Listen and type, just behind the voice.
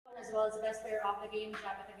well as the best player of the game,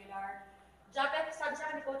 Japet Aguilar. Japet, sabi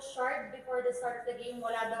sa akin ni Coach Shard before the start of the game,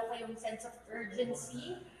 wala daw kayong sense of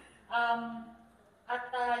urgency. Um,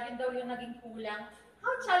 yun daw yung naging kulang.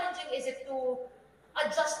 How challenging is it to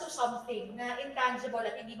adjust to something na intangible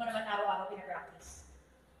at hindi mo naman araw-araw pinapractice?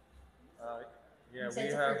 Uh, yeah, Yung we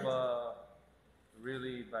sense of have urgency. a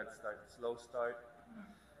really bad start, slow start,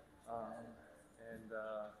 um, and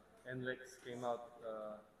NLEX came out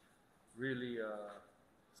really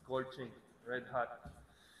scorching, red hot.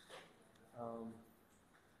 Um,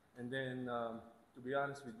 and then, to be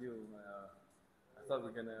honest with you, I thought we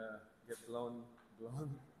are gonna get blown,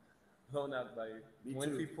 blown out by Me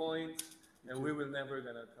 20 too. points, Me and too. we will never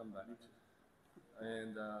gonna come back. Me too.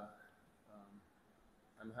 And um,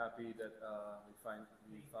 I'm happy that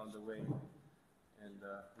we found a way, and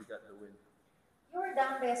we got the win. You were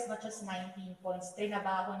down by as much as 19 points.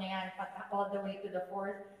 Trinabaho niya yan all the way to the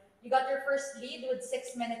fourth. You got your first lead with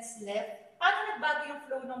 6 minutes left. Paano nagbago yung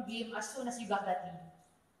flow ng game as soon as you got that lead?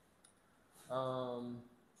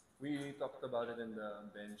 We talked about it in the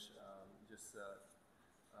bench, just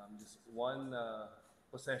one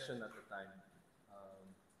possession at a time.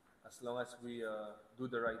 As long as we do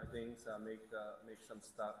the right things, make some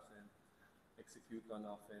stops and execute on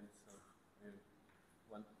offense. So, yun,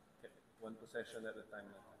 one one possession at a time.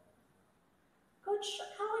 Coach,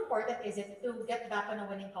 how important is it to get back on a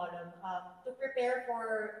winning column, to prepare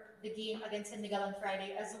for the game against San Miguel on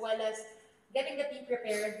Friday, as well as getting the team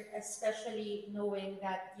prepared, especially knowing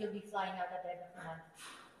that you'll be flying out at the end of the month?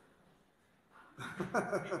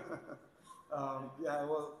 Yeah,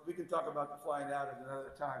 well, we can talk about the flying out at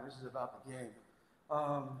another time. This is about the game.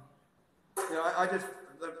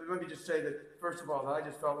 Let me just say that, first of all, I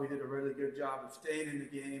just felt we did a really good job of staying in the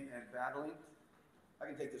game and battling. I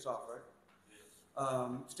can take this off, right?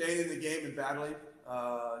 Staying in the game and battling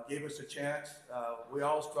gave us a chance. We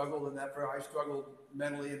all struggled in that. I struggled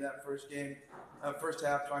mentally in that first game, first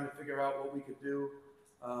half, trying to figure out what we could do.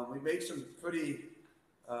 We made some pretty,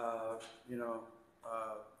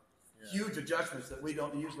 huge adjustments that we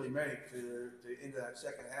don't usually make into that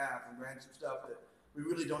second half, and ran some stuff that we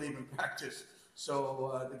really don't even practice.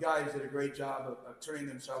 So the guys did a great job of turning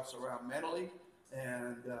themselves around mentally,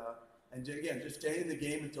 and again, just staying in the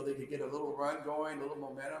game until they could get a little run going, a little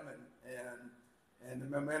momentum, and the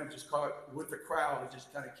momentum just caught with the crowd. It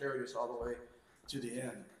just kind of carried us all the way to the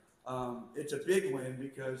end. It's a big win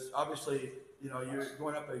because obviously, you're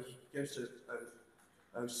going up against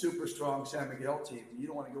a super strong San Miguel team. You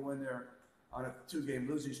don't want to go in there on a 2-game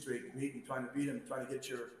losing streak, trying to beat them, trying to get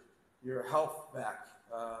your health back.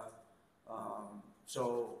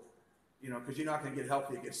 Because you're not going to get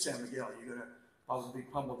healthy against San Miguel. You're going to probably be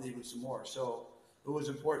pummeled even some more. So it was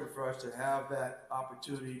important for us to have that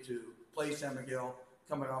opportunity to play San Miguel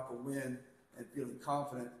coming off a win and feeling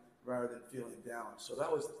confident rather than feeling down. So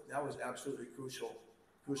that was absolutely crucial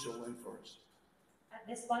win for us. At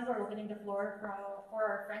this point, we're opening the floor for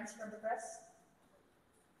our friends from the press.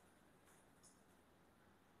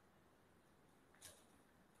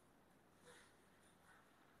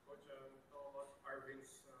 Coach, how about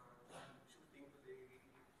Arvin's shooting today? He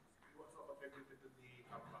was not attributed to the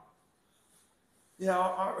comeback. Yeah,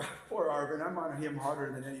 poor Arvin. I'm on him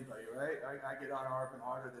harder than anybody, right? I get on Arvin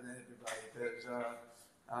harder than anybody because,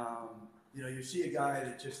 you see a guy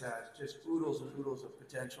that just has just oodles and oodles of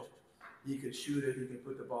potential. He can shoot it. He can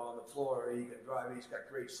put the ball on the floor. He can drive it. He's got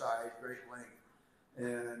great size, great length.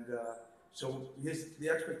 And so the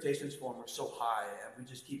expectations for him are so high, and we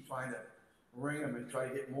just keep trying to ring him and try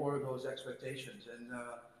to get more of those expectations and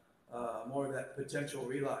more of that potential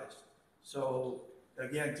realized. So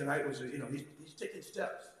again, tonight was, he's taking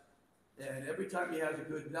steps. And every time he has a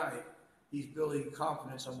good night, he's building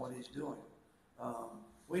confidence on what he's doing.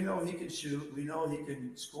 We know he can shoot. We know he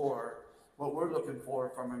can score. What we're looking for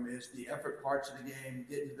from him is the effort parts of the game,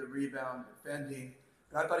 getting to the rebound, defending.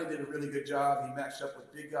 And I thought he did a really good job. He matched up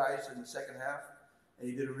with big guys in the second half, and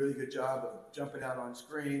he did a really good job of jumping out on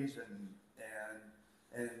screens and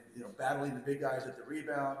battling the big guys at the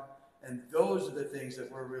rebound. And those are the things that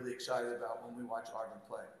we're really excited about when we watch Arvin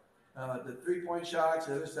play. The three-point shots,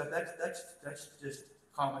 the other stuff, that's just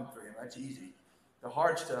common for him. That's easy. The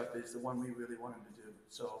hard stuff is the one we really want him to do.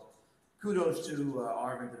 So kudos to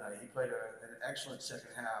Arvin tonight. He played an excellent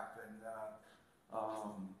second half, and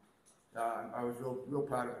I was real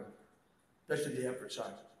proud of him, especially the effort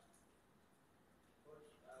side.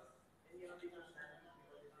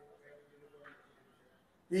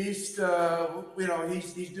 He's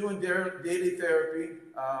doing daily therapy.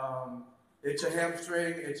 It's a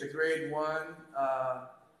hamstring. It's a grade 1.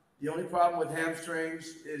 The only problem with hamstrings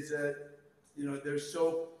is that they're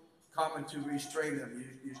so common to restrain them.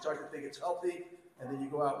 You start to think it's healthy, and then you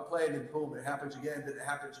go out and play, and then boom, it happens again, then it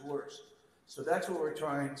happens worse. So that's what we're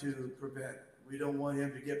trying to prevent. We don't want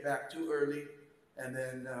him to get back too early and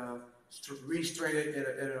then restrain it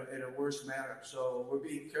in a worse manner. So we're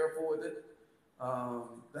being careful with it.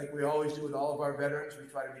 Like we always do with all of our veterans, we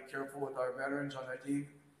try to be careful with our veterans on our team.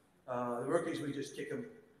 The rookies, we just kick them,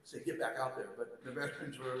 say, get back out there. But the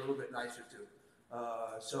veterans were a little bit nicer too.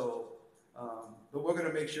 But we're going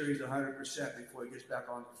to make sure he's 100% before he gets back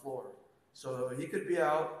on the floor. So he could be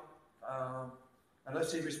out,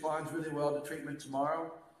 unless he responds really well to treatment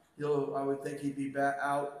tomorrow. I would think he'd be back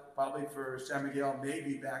out probably for San Miguel,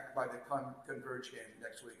 maybe back by the Converge game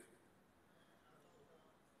next week.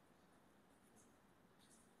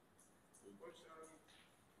 Coach,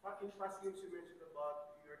 in past games you mentioned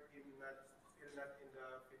about your team still not in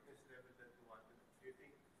the fitness level that you wanted. Do you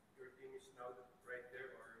think your team is now right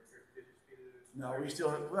there, or your team is still? No, we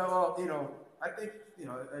still have, well, I think,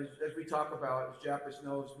 as we talk about, as Jappus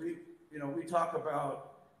knows, we talk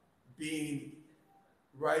about being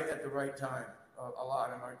right at the right time a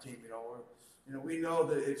lot on our team. We know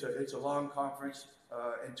that it's a long conference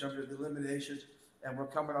in terms of the eliminations, and we're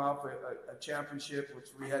coming off a championship,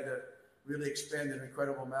 which we had to really expend an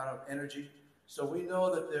incredible amount of energy. So we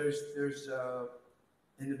know that there's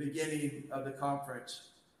in the beginning of the conference,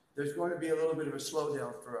 there's going to be a little bit of a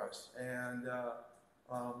slowdown for us, and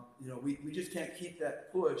we just can't keep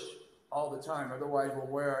that push all the time. Otherwise, we'll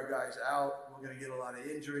wear our guys out. We're going to get a lot of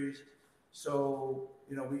injuries. So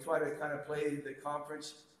we try to kind of play the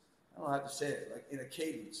conference, I don't know how to say it, like in a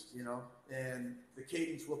cadence, and the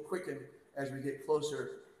cadence will quicken as we get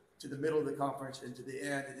closer to the middle of the conference and to the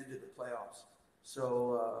end and into the playoffs.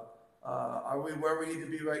 So are we where we need to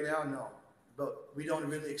be right now? No, but we don't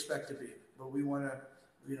really expect to be. But we want to,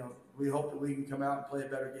 we hope that we can come out and play a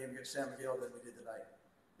better game against San Miguel than we did tonight.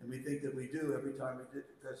 And we think that we do every time we did,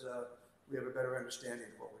 because we have a better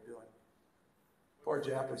understanding of what we're doing. Poor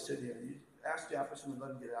Jappus sitting here. You ask Jappus and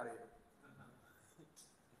let him get out of here.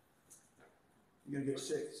 You're going to get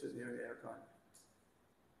sick sitting here in the aircon.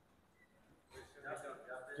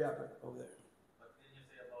 Jappus, over there. What can you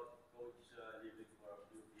say about Coach leaving for a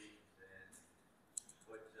few games and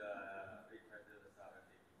Coach Richard de la Saga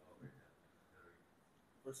taking over the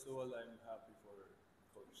First of all, I'm happy for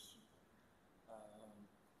Coach.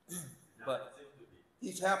 But But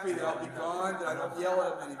He's happy that I'll be gone, that I don't yell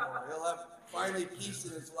at him anymore. He'll have finally peace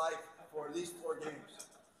in his life for at least 4 games.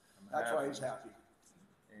 That's why he's happy.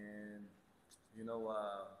 And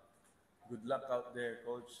good luck out there,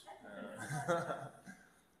 Coach.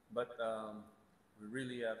 But we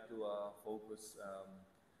really have to focus.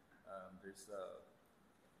 There's a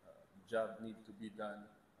job need to be done,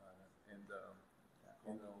 and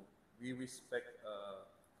we respect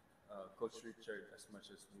Coach Richard as much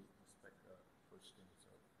as we respect Coach Tim. So,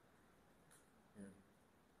 yeah.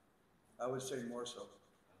 I would say more so.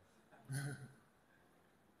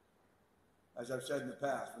 As I've said in the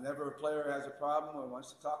past, whenever a player has a problem or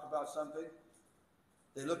wants to talk about something,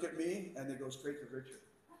 they look at me and they go straight to Richard.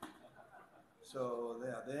 So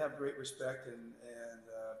yeah, they have great respect and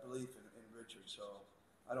belief in Richard. So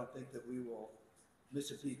I don't think that we will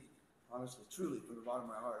miss a beat. Honestly, truly, from the bottom of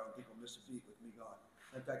my heart, I don't think we'll miss a beat with me gone.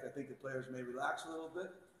 In fact, I think the players may relax a little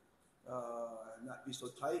bit, and not be so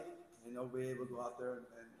tight, and they'll be able to go out there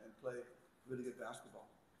and play really good basketball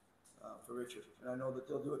for Richard. And I know that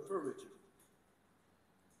they'll do it for Richard.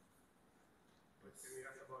 Can we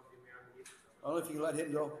ask about the Miami Heat? Only if you can let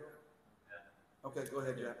him go. Okay, go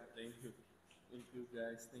ahead, Jack. Thank you. Thank you,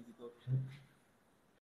 guys. Thank you, Coach.